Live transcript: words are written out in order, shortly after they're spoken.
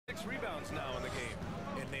rebounds now in the game.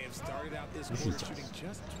 And they have started out this quarter shooting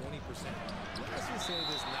just 20%. Let's just say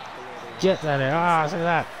this is not the way they get that in. Ah, see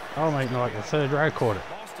that. I'll make like the third row caught it.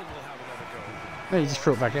 Boston will have another go. No, you just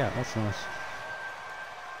threw it back out. That's nice.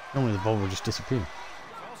 Normally the ball will just disappear.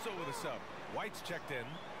 Also with a sub. White's checked in.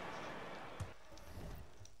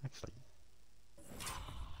 Actually,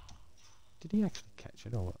 did he actually catch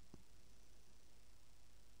it or what?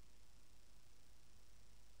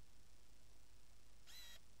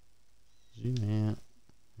 Zoom out.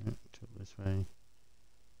 Yep, tilt this way.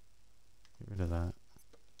 Get rid of that.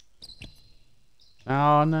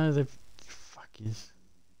 Oh no, the fuck is.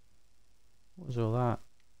 What was all that?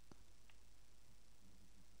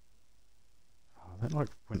 Oh, that like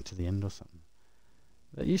went to the end or something.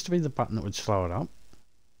 That used to be the button that would slow it up.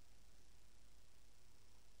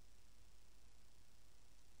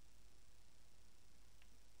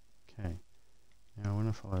 Okay. Now I want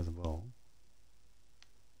to follow the ball.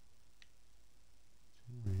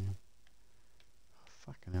 Oh,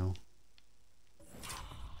 fucking hell.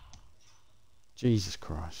 Jesus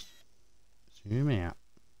Christ. Zoom out.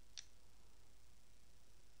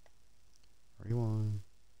 Rewind.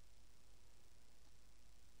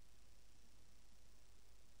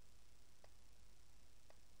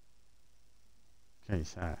 Okay,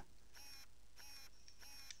 so.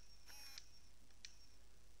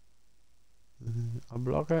 I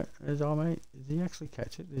block it as I mate. Did he actually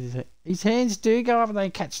catch it? His hands do go up and they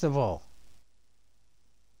catch the ball.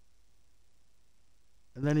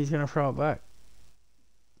 And then he's going to throw it back.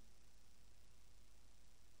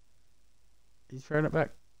 He's throwing it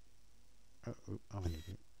back. Oh, I'm an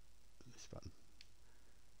idiot. This button.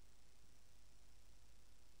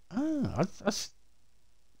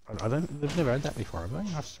 I don't. They've never had that before, have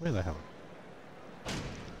they? I swear they haven't.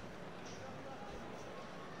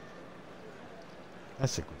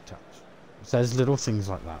 That's a good touch. It's those little things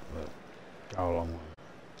like that that go a long way.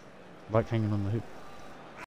 Like hanging on the hoop.